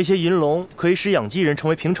那些银龙可以使养鸡人成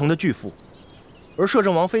为平城的巨富，而摄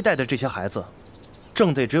政王妃带的这些孩子，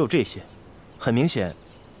挣的也只有这些。很明显，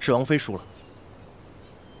是王妃输了。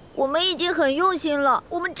我们已经很用心了，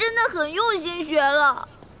我们真的很用心学了。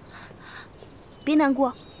别难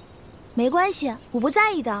过，没关系，我不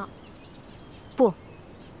在意的。不，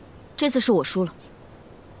这次是我输了。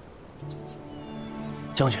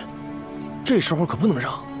将军，这时候可不能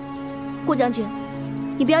让。霍将军，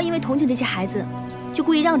你不要因为同情这些孩子，就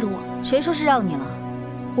故意让着我。谁说是让你了？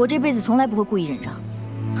我这辈子从来不会故意忍让。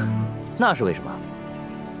那是为什么？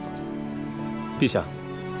陛下，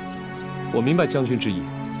我明白将军之意，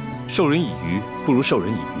授人以鱼不如授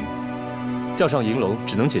人以渔。钓上银龙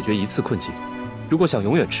只能解决一次困境，如果想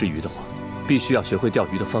永远吃鱼的话，必须要学会钓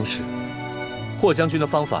鱼的方式。霍将军的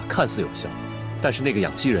方法看似有效，但是那个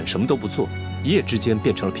养鸡人什么都不做，一夜之间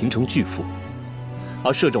变成了平城巨富。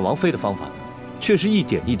而摄政王妃的方法呢，却是一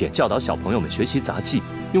点一点教导小朋友们学习杂技，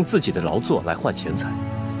用自己的劳作来换钱财。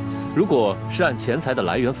如果是按钱财的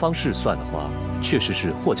来源方式算的话，确实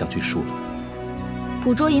是霍将军输了。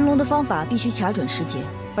捕捉银龙的方法必须卡准时节，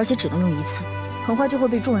而且只能用一次，很快就会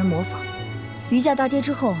被众人模仿。鱼价大跌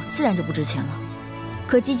之后，自然就不值钱了。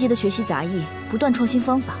可积极的学习杂艺，不断创新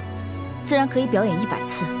方法，自然可以表演100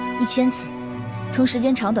次、1000次。从时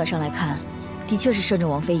间长短上来看，的确是摄政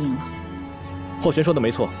王妃赢了。霍玄说的没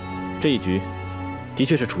错，这一局的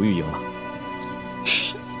确是楚玉赢了。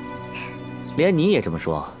连你也这么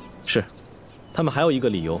说？是，他们还有一个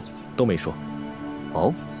理由都没说。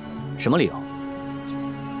哦，什么理由？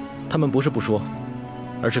他们不是不说，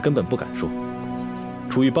而是根本不敢说。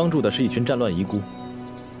楚玉帮助的是一群战乱遗孤，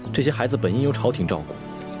这些孩子本应由朝廷照顾，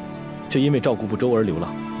却因为照顾不周而流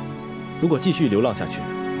浪。如果继续流浪下去，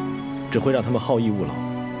只会让他们好逸恶劳。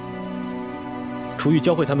楚玉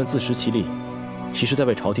教会他们自食其力，其实在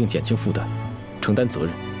为朝廷减轻负担，承担责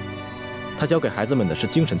任。他教给孩子们的是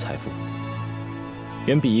精神财富，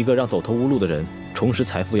远比一个让走投无路的人重拾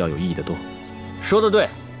财富要有意义的多。说得对，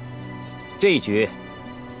这一局，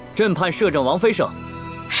朕判摄政王妃胜。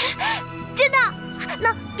真的？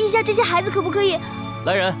那陛下，这些孩子可不可以？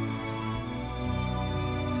来人！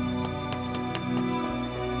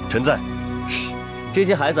臣在。这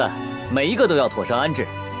些孩子每一个都要妥善安置，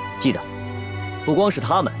记得，不光是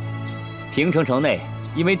他们，平城城内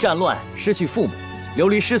因为战乱失去父母、流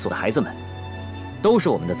离失所的孩子们，都是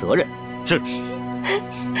我们的责任。是。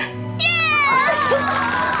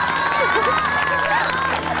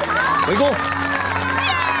围攻！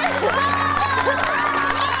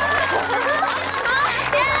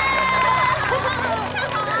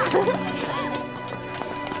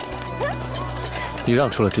你让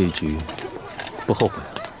出了这一局，不后悔啊？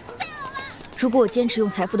如果我坚持用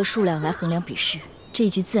财富的数量来衡量比试，这一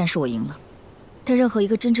局自然是我赢了。但任何一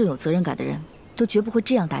个真正有责任感的人，都绝不会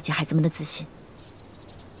这样打击孩子们的自信。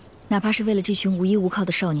哪怕是为了这群无依无靠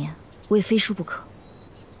的少年，我也非输不可。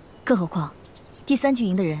更何况，第3局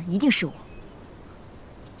赢的人一定是我。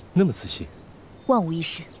那么自信？万无一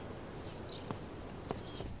失。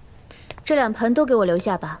这2盆都给我留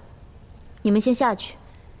下吧，你们先下去。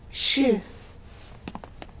是。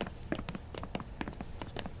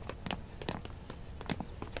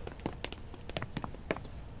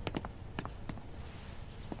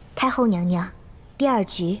太后娘娘，第2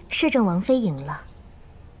局摄政王妃赢了。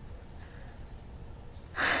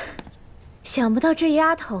想不到这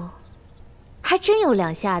丫头还真有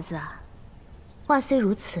2下子啊！话虽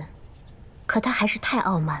如此，可她还是太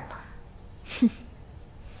傲慢了。哼，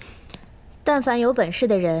但凡有本事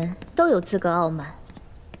的人都有资格傲慢，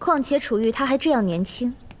况且楚玉她还这样年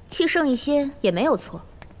轻，气盛一些也没有错。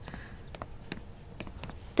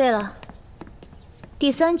对了，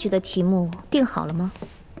第3局的题目定好了吗？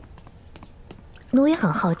奴也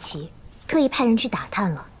很好奇，特意派人去打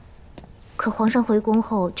探了。可皇上回宫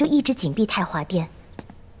后就一直紧闭太华殿，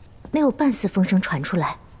没有半丝风声传出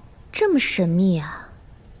来。这么神秘啊！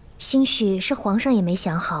兴许是皇上也没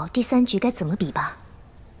想好第3局该怎么比吧。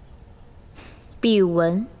比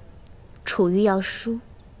文，楚玉要输；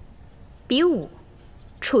比武，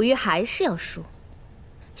楚玉还是要输。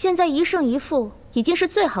现在1胜1负已经是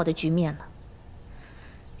最好的局面了。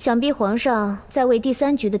想必皇上在为第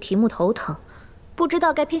3局的题目头疼，不知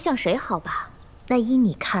道该偏向谁好吧？那依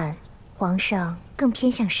你看，皇上更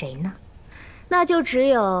偏向谁呢？那就只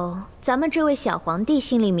有咱们这位小皇帝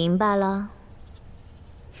心里明白了。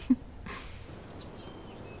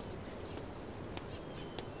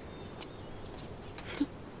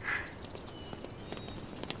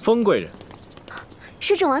封贵人，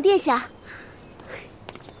摄政王殿下，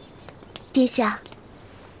殿下，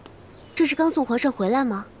这是刚送皇上回来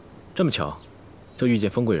吗？这么巧，就遇见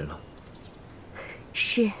封贵人了。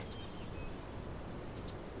是。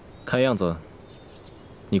看样子，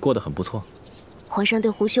你过得很不错。皇上对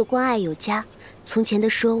红袖关爱有加，从前的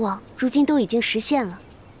奢望，如今都已经实现了。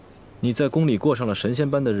你在宫里过上了神仙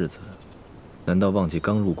般的日子，难道忘记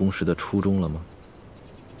刚入宫时的初衷了吗？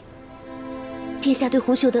殿下对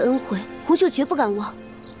红袖的恩惠，红袖绝不敢忘。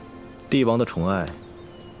帝王的宠爱，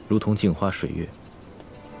如同镜花水月。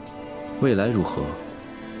未来如何，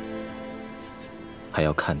还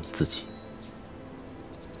要看你自己。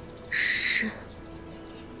是。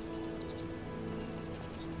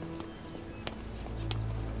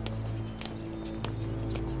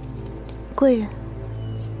贵人，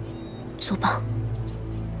走吧。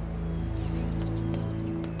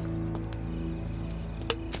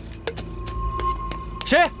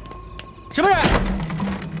谁？什么人？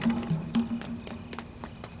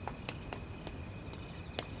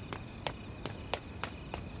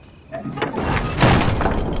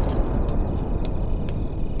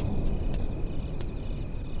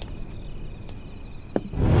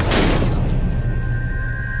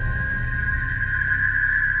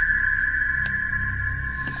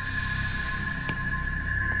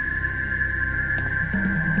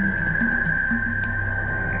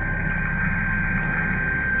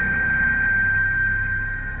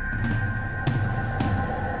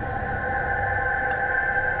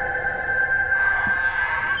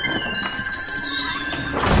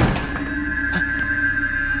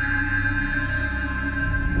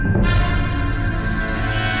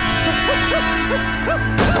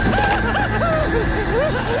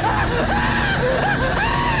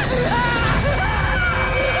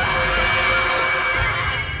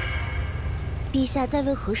陛下在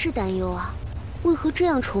为何事担忧啊？为何这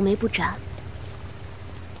样愁眉不展？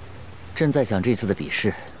朕在想这次的比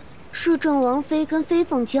试，摄政王妃跟飞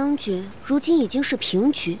凤将军如今已经是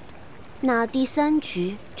平局，那第3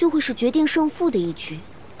局就会是决定胜负的一局。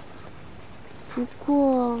不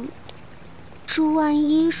过，这万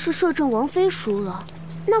一是摄政王妃输了，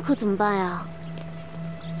那可怎么办呀？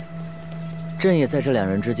朕也在这2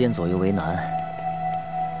人之间左右为难。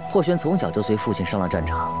霍玄从小就随父亲上了战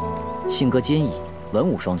场，性格坚毅，文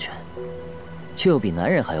武双全，却又比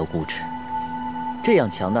男人还要固执。这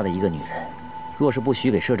样强大的一个女人，若是不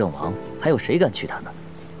许给摄政王，还有谁敢娶她呢？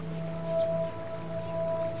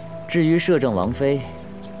至于摄政王妃，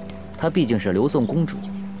她毕竟是刘宋公主，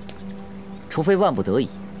除非万不得已，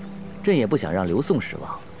朕也不想让刘宋失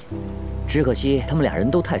望。只可惜他们2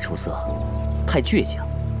人都太出色，太倔强，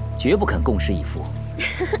绝不肯共侍一夫。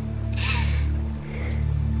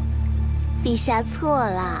陛下错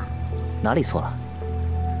了。哪里错了？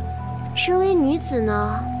身为女子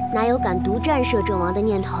呢，哪有敢独占摄政王的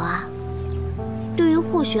念头啊？对于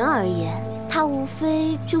霍玄而言，他无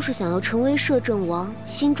非就是想要成为摄政王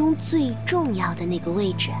心中最重要的那个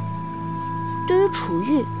位置。对于楚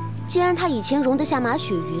玉，既然他以前容得下马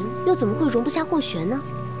雪云，又怎么会容不下霍玄呢？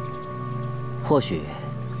或许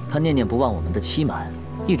他念念不忘我们的欺瞒，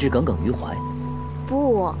一直耿耿于怀。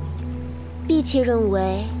不，婢妾认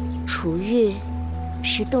为楚玉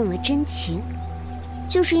是动了真情，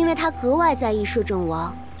就是因为他格外在意摄政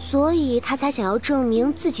王，所以他才想要证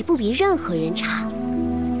明自己不比任何人差。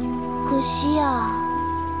可惜啊。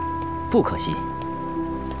不可惜。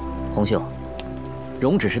红袖，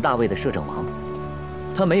容只是大魏的摄政王，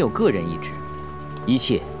他没有个人意志，一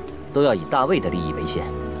切都要以大魏的利益为先。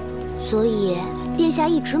所以殿下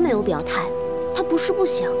一直没有表态，他不是不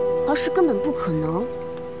想，而是根本不可能。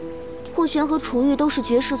霍玄和楚玉都是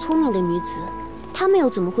绝世聪明的女子，他们又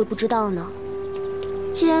怎么会不知道呢？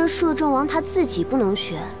既然摄政王他自己不能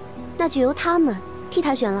选，那就由他们替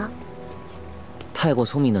他选了。太过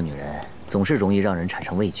聪明的女人总是容易让人产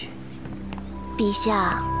生畏惧。陛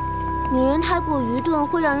下，女人太过愚钝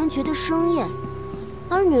会让人觉得生厌，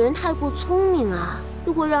而女人太过聪明啊，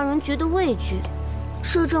又会让人觉得畏惧。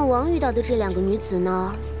摄政王遇到的这2个女子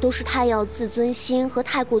呢，都是太要自尊心和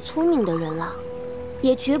太过聪明的人了，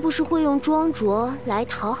也绝不是会用装着来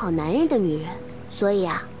讨好男人的女人。所以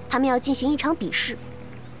啊，他们要进行一场比试，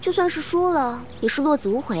就算是输了，也是落子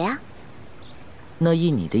无悔啊。那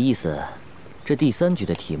依你的意思，这第3局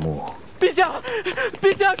的题目……陛下，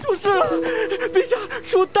陛下出事了！陛下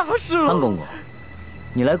出大事了！潘公公，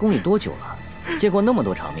你来宫里多久了？见过那么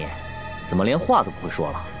多场面，怎么连话都不会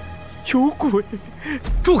说了？有鬼！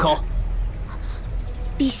住口！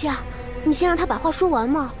陛下，你先让他把话说完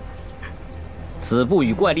嘛。此不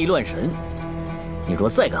与怪力乱神，你若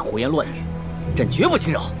再敢胡言乱语，朕绝不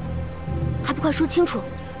轻饶。还不快说清楚！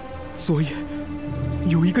昨夜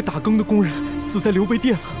有一个打更的工人死在刘备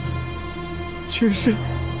殿了，全身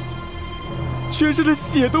的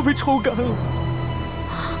血都被抽干了。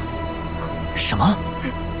什么？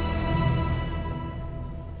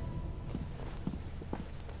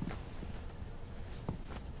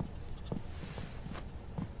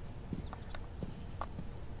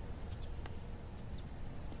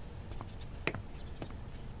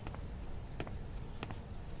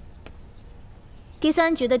第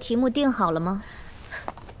3局的题目定好了吗？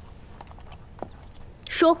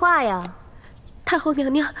说话呀！太后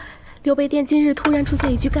娘娘，刘备殿今日突然出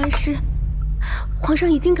现一具干尸，皇上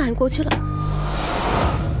已经赶过去了。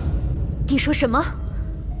你说什么？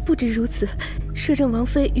不止如此，摄政王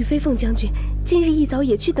妃与飞凤将军今日一早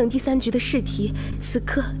也去等第3局的试题，此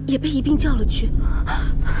刻也被一并叫了去。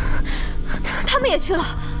他们也去了。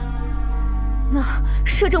那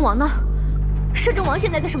摄政王呢？摄政王现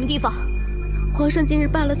在在什么地方？皇上今日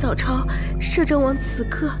办了早朝，摄政王此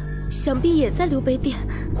刻想必也在刘备殿。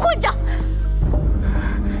混账！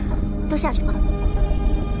都下去吧。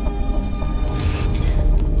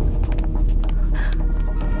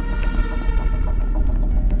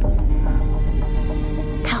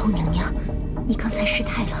太后娘娘，你刚才失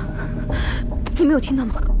态了。你没有听到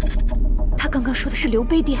吗？他刚刚说的是刘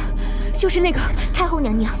备殿，就是那个太后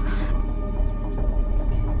娘娘。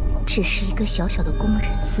只是一个小小的工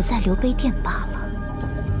人死在刘备殿罢了。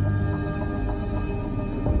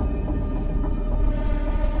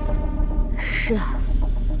是啊，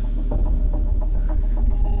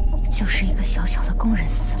就是一个小小的工人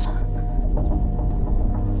死了，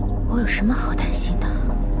我有什么好担心的？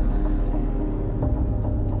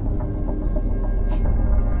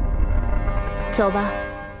走吧，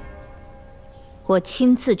我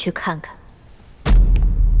亲自去看看。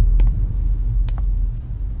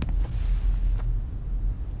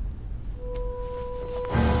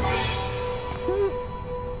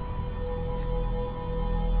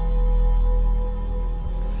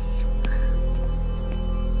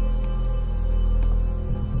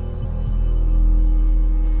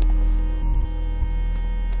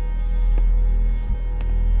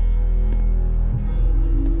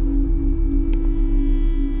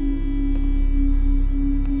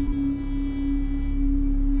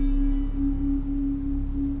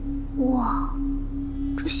哇，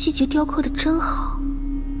这细节雕刻的真好，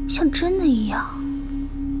像真的一样。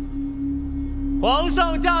皇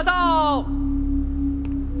上驾到！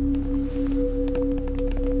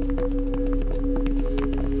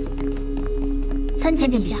参见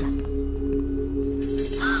陛下。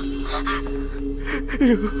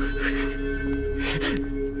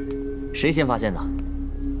谁先发现的？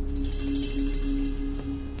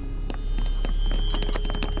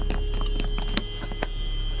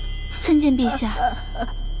参见陛下。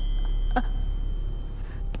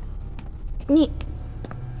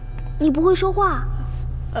你不会说话？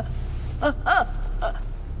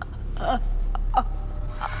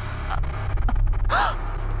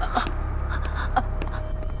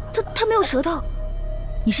他没有舌头。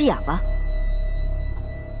你是哑巴？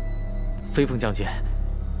飞凤将军，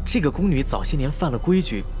这个宫女早些年犯了规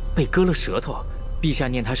矩，被割了舌头。陛下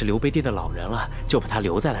念她是刘备殿的老人了，就把她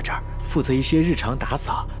留在了这儿，负责一些日常打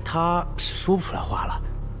扫。她是说不出来话了。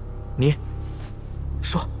你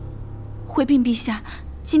说。回禀陛下，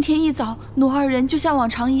今天一早，奴2人就像往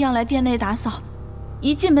常一样来殿内打扫，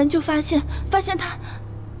一进门就发现他。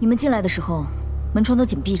你们进来的时候，门窗都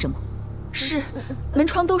紧闭着吗？是，门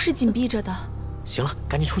窗都是紧闭着的。行了，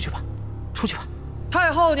赶紧出去吧，出去吧。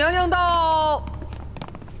太后娘娘到！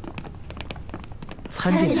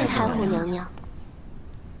参见太后娘娘。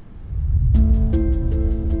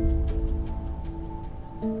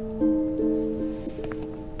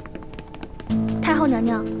太后娘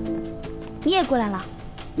娘，你也过来了。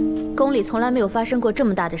宫里从来没有发生过这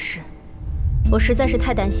么大的事，我实在是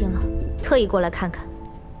太担心了，特意过来看看。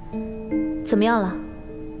怎么样了？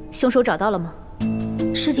凶手找到了吗？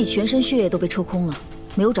尸体全身血液都被抽空了，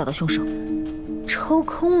没有找到凶手。抽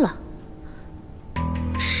空了？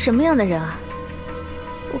什么样的人啊，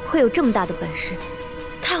会有这么大的本事？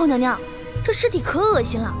太后娘娘，这尸体可恶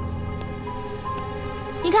心了。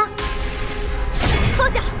你看，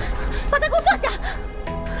放下！把他给我放下！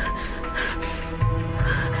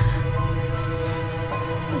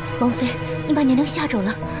王妃，你把娘娘吓着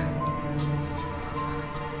了。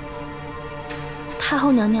太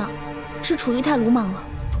后娘娘，是楚玉太鲁莽了。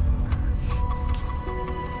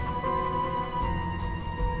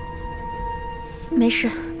没事，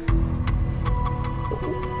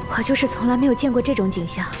我就是从来没有见过这种景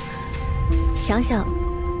象，想想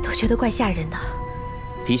都觉得怪吓人的。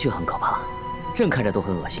的确很可怕，朕看着都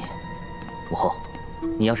很恶心。母后，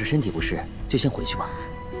你要是身体不适，就先回去吧。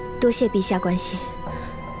多谢陛下关心，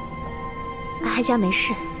哀家没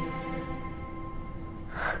事。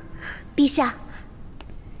陛下，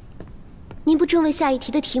您不正为下一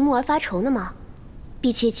题的题目而发愁呢吗？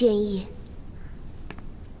婢妾建议，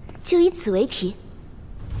就以此为题。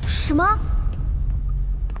什么？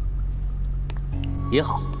也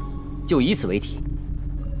好，就以此为题。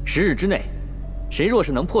10日之内，谁若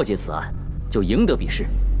是能破解此案，就赢得比试。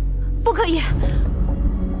不可以！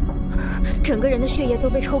整个人的血液都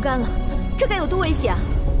被抽干了，这该有多危险啊！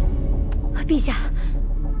陛下，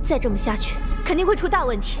再这么下去，肯定会出大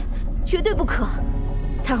问题，绝对不可！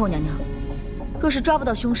太后娘娘，若是抓不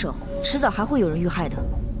到凶手，迟早还会有人遇害的。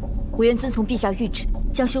我愿遵从陛下谕旨，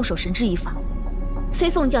将凶手绳之以法。飞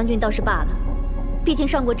凤将军倒是罢了，毕竟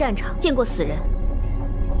上过战场，见过死人。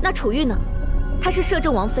那楚玉呢？她是摄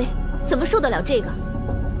政王妃，怎么受得了这个？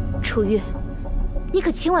楚玉，你可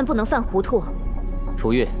千万不能犯糊涂。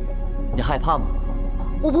楚玉，你害怕吗？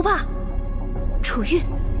我不怕。楚玉，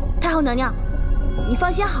太后娘娘，你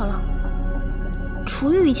放心好了。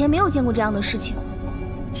楚玉以前没有见过这样的事情，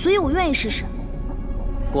所以我愿意试试。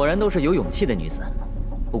果然都是有勇气的女子。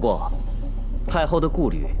不过，太后的顾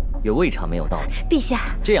虑也未尝没有道理。陛下，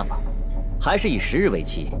这样吧，还是以10日为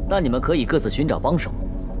期，但你们可以各自寻找帮手。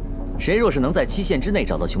谁若是能在期限之内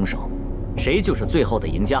找到凶手，谁就是最后的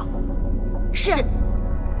赢家。是。